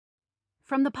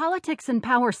From the Politics and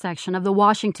Power section of the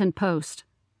Washington Post.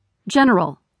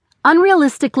 General,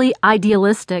 unrealistically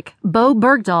idealistic Bowe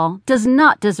Bergdahl does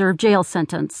not deserve jail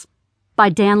sentence. By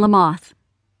Dan Lamothe.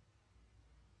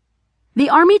 The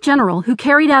Army general who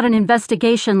carried out an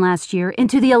investigation last year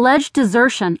into the alleged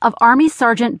desertion of Army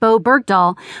Sergeant Bowe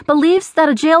Bergdahl believes that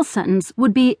a jail sentence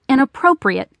would be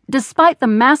inappropriate despite the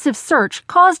massive search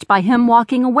caused by him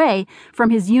walking away from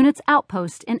his unit's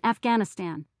outpost in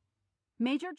Afghanistan. Major